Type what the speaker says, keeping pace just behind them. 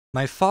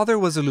My father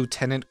was a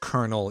lieutenant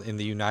colonel in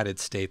the United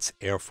States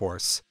Air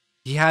Force.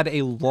 He had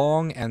a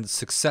long and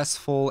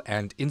successful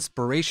and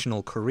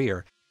inspirational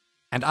career,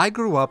 and I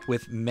grew up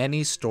with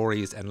many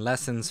stories and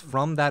lessons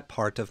from that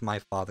part of my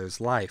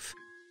father's life.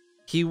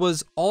 He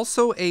was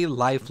also a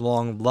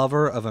lifelong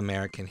lover of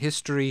American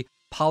history,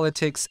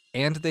 politics,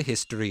 and the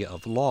history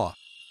of law.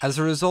 As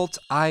a result,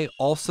 I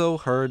also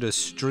heard a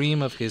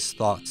stream of his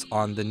thoughts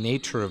on the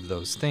nature of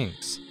those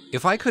things.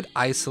 If I could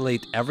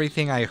isolate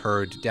everything I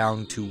heard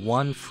down to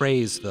one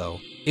phrase, though,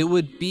 it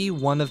would be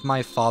one of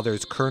my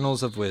father's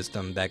kernels of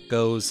wisdom that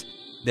goes,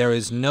 "There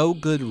is no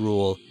good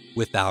rule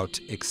without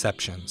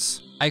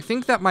exceptions." I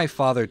think that my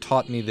father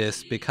taught me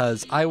this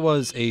because I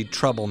was a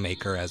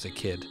troublemaker as a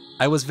kid.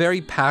 I was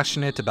very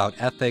passionate about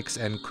ethics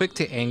and quick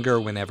to anger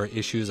whenever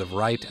issues of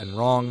right and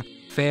wrong,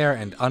 fair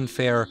and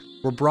unfair,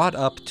 were brought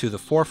up to the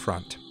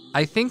forefront.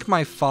 I think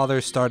my father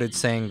started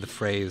saying the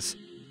phrase,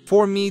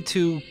 for me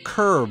to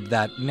curb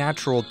that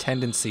natural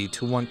tendency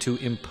to want to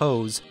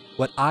impose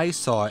what I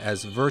saw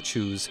as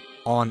virtues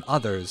on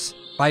others,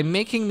 by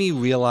making me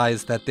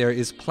realize that there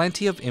is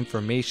plenty of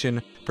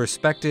information,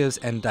 perspectives,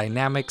 and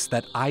dynamics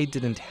that I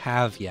didn't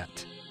have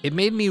yet. It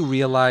made me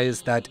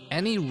realize that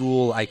any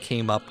rule I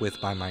came up with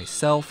by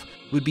myself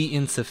would be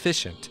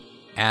insufficient,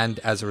 and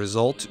as a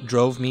result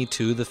drove me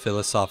to the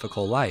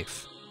philosophical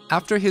life.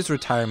 After his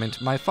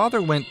retirement, my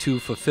father went to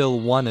fulfill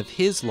one of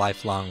his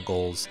lifelong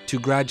goals, to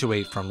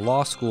graduate from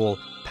law school,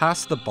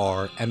 pass the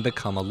bar, and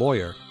become a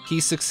lawyer.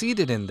 He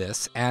succeeded in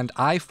this, and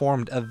I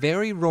formed a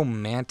very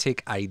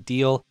romantic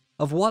ideal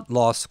of what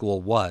law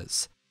school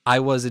was. I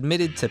was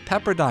admitted to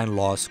Pepperdine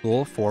Law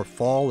School for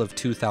fall of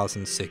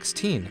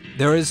 2016.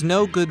 There is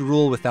no good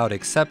rule without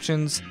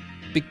exceptions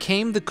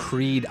became the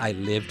creed I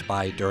lived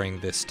by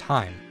during this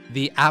time.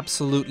 The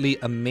absolutely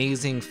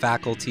amazing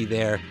faculty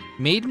there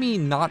made me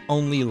not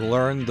only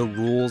learn the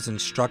rules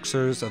and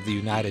structures of the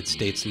United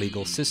States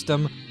legal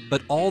system,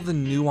 but all the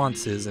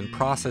nuances and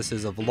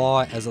processes of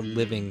law as a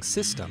living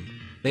system.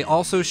 They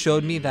also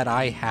showed me that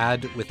I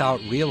had,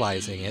 without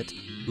realizing it,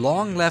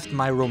 long left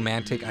my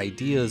romantic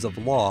ideas of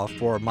law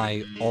for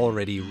my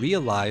already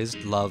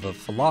realized love of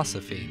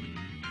philosophy.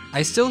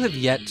 I still have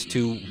yet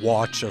to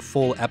watch a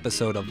full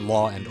episode of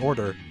Law and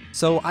Order,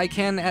 so I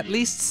can at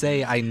least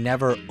say I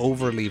never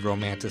overly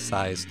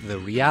romanticized the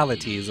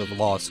realities of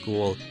law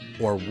school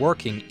or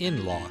working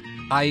in law.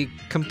 I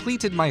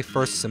completed my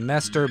first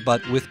semester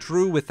but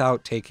withdrew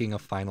without taking a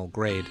final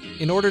grade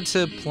in order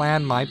to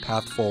plan my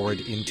path forward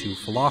into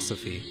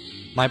philosophy.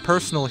 My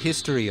personal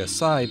history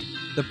aside,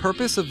 the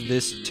purpose of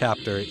this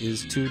chapter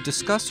is to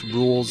discuss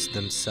rules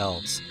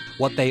themselves,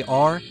 what they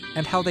are,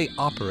 and how they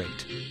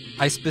operate.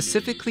 I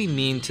specifically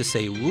mean to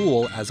say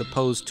rule as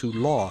opposed to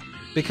law,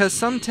 because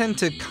some tend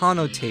to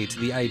connotate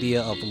the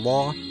idea of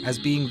law as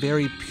being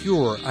very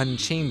pure,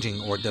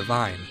 unchanging, or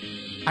divine.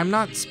 I'm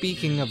not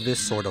speaking of this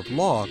sort of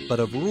law, but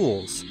of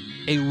rules.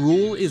 A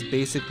rule is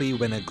basically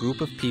when a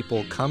group of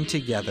people come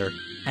together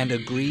and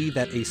agree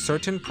that a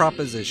certain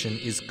proposition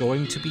is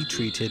going to be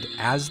treated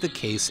as the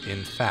case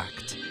in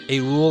fact. A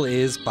rule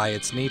is, by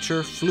its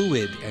nature,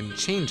 fluid and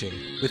changing,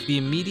 with the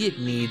immediate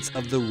needs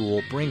of the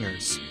rule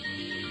bringers.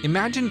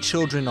 Imagine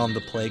children on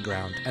the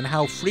playground and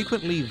how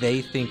frequently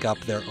they think up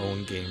their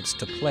own games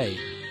to play.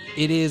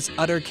 It is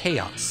utter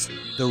chaos.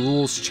 The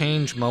rules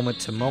change moment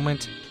to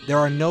moment, there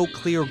are no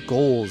clear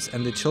goals,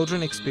 and the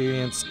children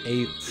experience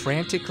a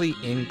frantically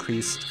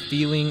increased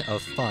feeling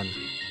of fun.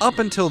 Up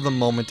until the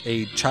moment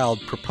a child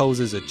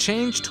proposes a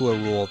change to a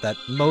rule that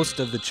most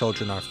of the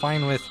children are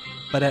fine with,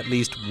 but at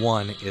least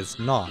one is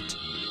not.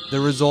 The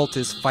result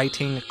is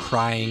fighting,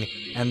 crying,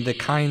 and the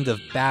kind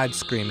of bad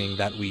screaming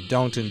that we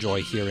don't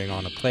enjoy hearing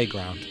on a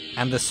playground.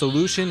 And the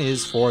solution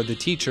is for the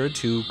teacher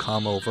to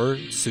come over,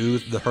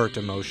 soothe the hurt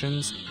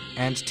emotions,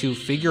 and to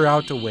figure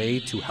out a way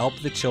to help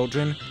the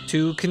children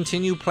to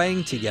continue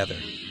playing together,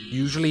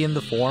 usually in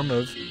the form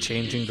of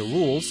changing the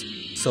rules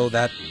so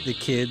that the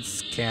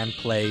kids can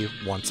play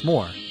once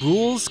more.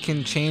 Rules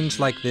can change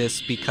like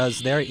this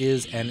because there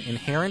is an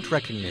inherent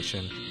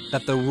recognition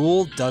that the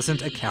rule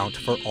doesn't account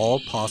for all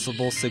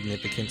possible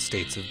significant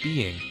states of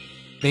being.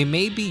 They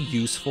may be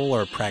useful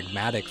or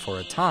pragmatic for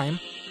a time,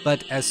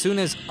 but as soon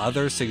as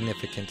other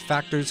significant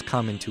factors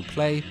come into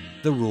play,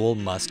 the rule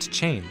must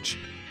change.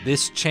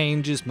 This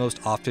change is most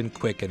often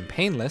quick and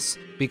painless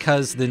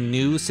because the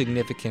new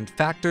significant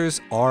factors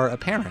are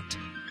apparent.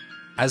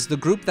 As the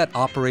group that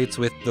operates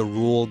with the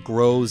rule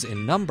grows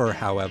in number,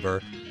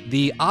 however,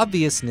 the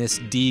obviousness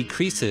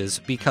decreases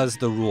because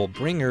the rule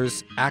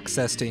bringers'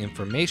 access to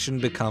information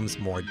becomes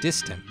more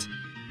distant.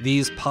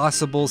 These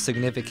possible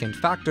significant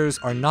factors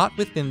are not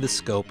within the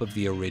scope of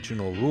the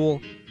original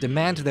rule,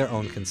 demand their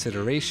own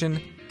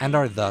consideration, and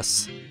are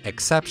thus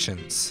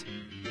exceptions.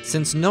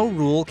 Since no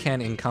rule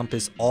can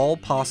encompass all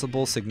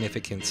possible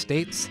significant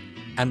states,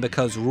 and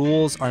because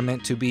rules are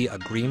meant to be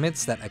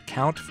agreements that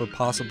account for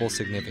possible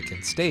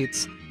significant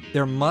states,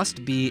 there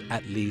must be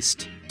at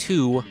least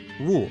two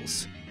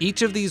rules.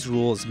 Each of these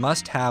rules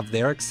must have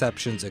their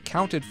exceptions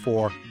accounted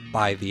for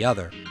by the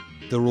other.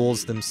 The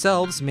rules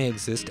themselves may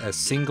exist as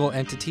single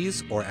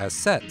entities or as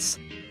sets.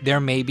 there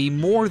may be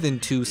more than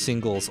two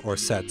singles or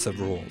sets of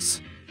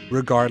rules.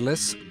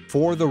 Regardless,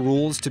 for the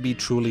rules to be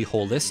truly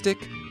holistic,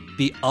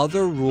 the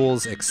other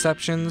rules'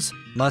 exceptions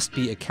must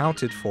be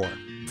accounted for.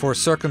 For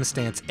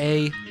circumstance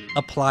A,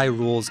 apply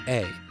rules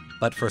A,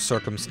 but for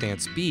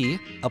circumstance B,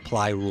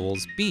 apply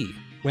rules B.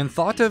 When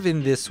thought of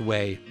in this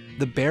way,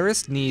 the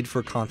barest need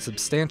for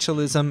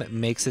consubstantialism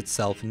makes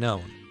itself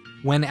known.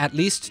 When at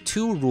least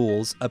two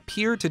rules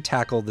appear to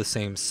tackle the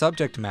same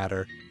subject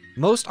matter,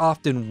 most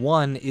often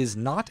one is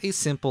not a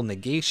simple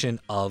negation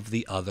of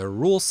the other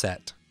rule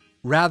set.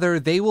 Rather,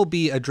 they will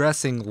be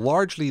addressing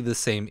largely the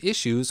same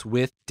issues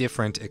with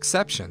different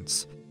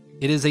exceptions.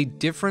 It is a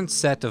different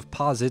set of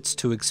posits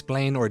to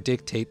explain or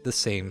dictate the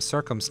same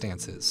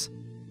circumstances.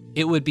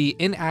 It would be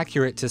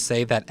inaccurate to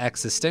say that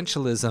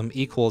existentialism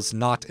equals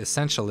not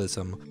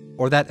essentialism,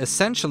 or that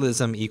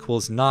essentialism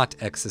equals not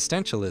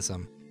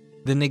existentialism.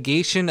 The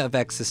negation of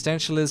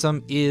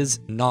existentialism is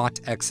not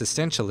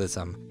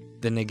existentialism.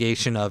 The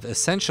negation of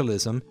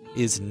essentialism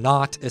is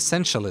not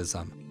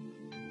essentialism.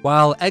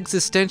 While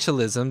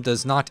existentialism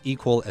does not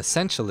equal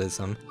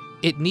essentialism,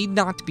 it need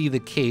not be the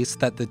case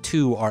that the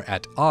two are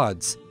at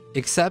odds,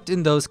 except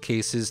in those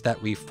cases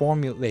that we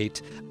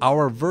formulate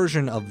our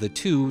version of the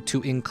two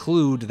to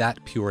include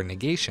that pure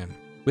negation.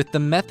 With the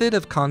method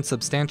of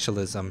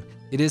consubstantialism,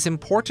 it is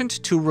important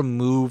to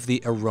remove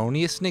the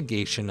erroneous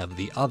negation of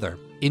the other.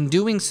 In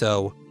doing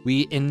so,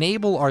 we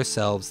enable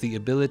ourselves the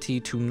ability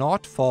to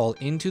not fall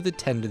into the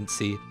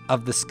tendency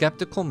of the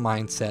skeptical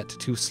mindset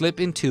to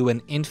slip into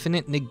an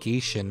infinite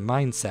negation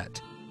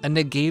mindset. A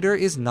negator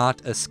is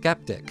not a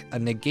skeptic. A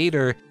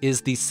negator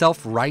is the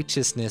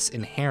self-righteousness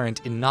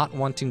inherent in not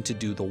wanting to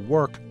do the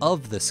work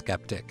of the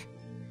skeptic.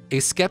 A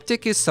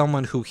skeptic is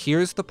someone who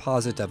hears the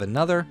posit of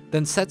another,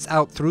 then sets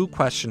out through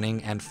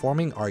questioning and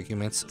forming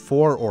arguments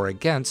for or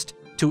against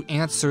to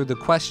answer the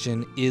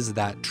question, is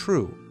that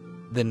true?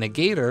 The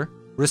negator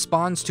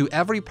responds to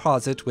every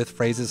posit with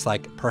phrases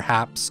like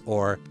perhaps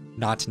or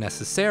not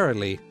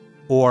necessarily,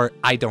 or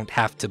I don't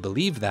have to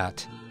believe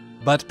that,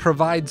 but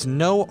provides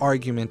no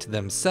argument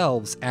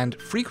themselves and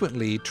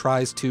frequently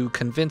tries to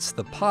convince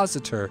the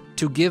positor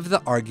to give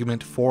the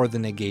argument for the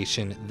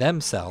negation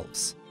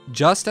themselves.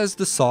 Just as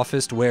the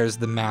sophist wears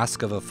the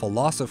mask of a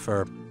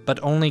philosopher, but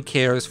only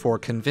cares for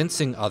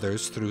convincing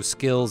others through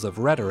skills of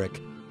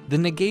rhetoric, the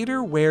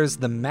negator wears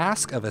the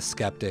mask of a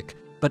skeptic,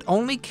 but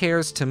only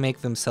cares to make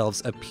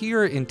themselves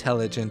appear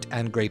intelligent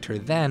and greater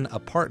than a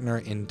partner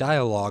in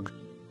dialogue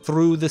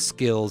through the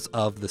skills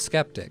of the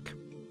skeptic.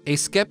 A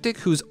skeptic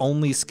whose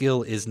only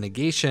skill is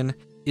negation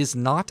is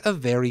not a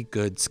very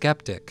good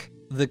skeptic.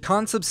 The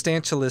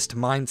consubstantialist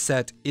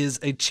mindset is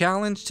a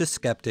challenge to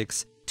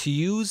skeptics to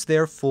use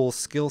their full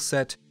skill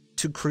set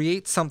to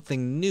create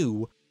something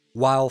new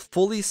while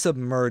fully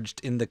submerged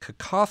in the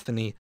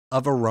cacophony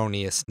of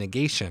erroneous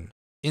negation.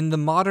 In the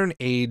modern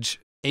age,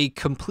 a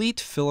complete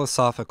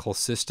philosophical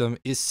system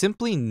is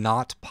simply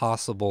not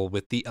possible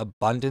with the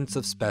abundance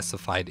of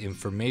specified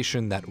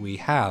information that we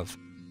have.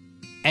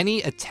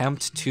 Any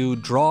attempt to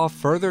draw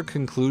further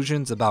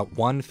conclusions about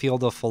one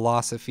field of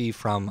philosophy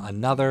from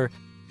another,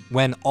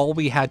 when all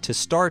we had to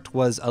start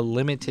was a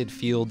limited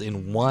field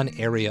in one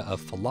area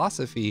of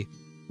philosophy,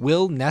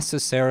 will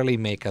necessarily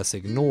make us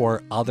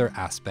ignore other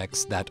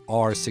aspects that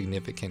are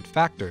significant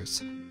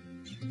factors.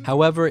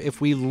 However,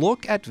 if we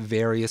look at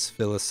various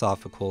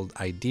philosophical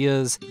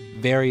ideas,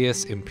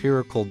 various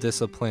empirical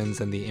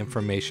disciplines, and the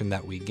information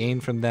that we gain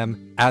from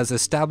them as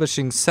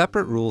establishing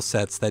separate rule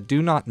sets that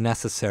do not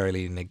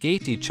necessarily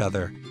negate each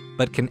other,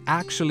 but can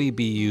actually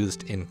be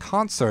used in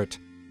concert,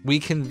 we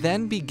can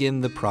then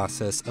begin the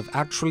process of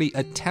actually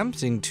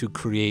attempting to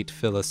create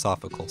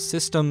philosophical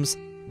systems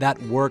that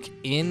work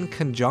in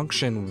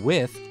conjunction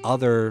with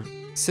other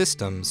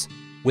systems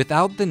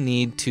without the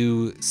need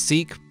to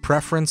seek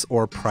preference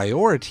or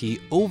priority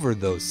over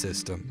those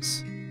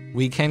systems.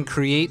 We can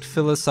create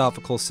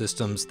philosophical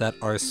systems that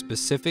are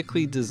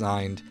specifically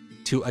designed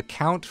to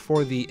account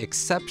for the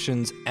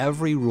exceptions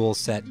every rule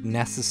set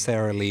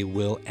necessarily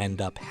will end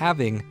up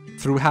having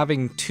through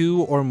having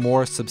two or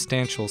more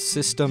substantial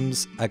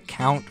systems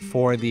account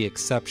for the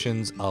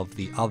exceptions of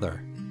the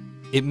other.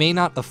 It may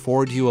not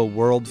afford you a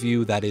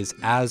worldview that is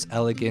as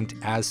elegant,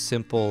 as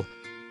simple,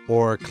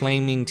 or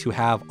claiming to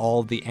have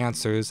all the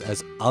answers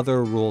as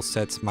other rule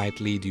sets might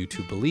lead you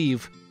to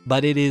believe,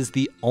 but it is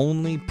the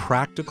only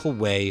practical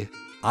way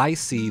I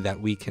see that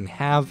we can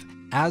have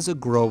as a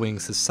growing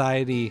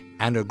society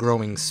and a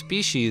growing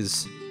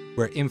species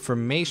where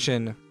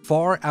information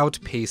far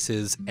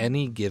outpaces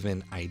any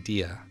given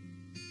idea.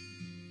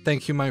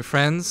 Thank you, my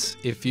friends.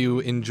 If you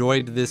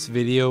enjoyed this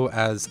video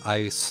as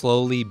I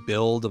slowly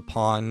build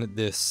upon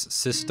this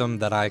system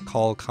that I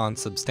call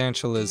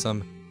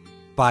consubstantialism,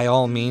 by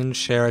all means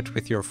share it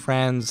with your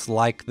friends,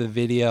 like the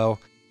video.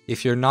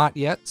 If you're not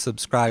yet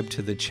subscribed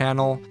to the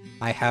channel,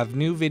 I have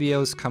new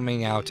videos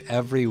coming out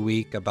every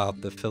week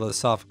about the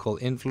philosophical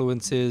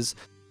influences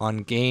on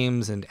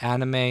games and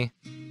anime.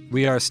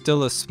 We are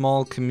still a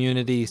small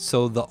community,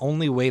 so the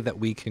only way that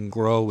we can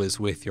grow is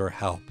with your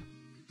help.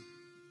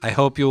 I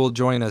hope you will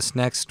join us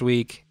next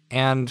week,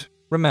 and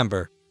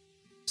remember,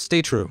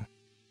 Stay true.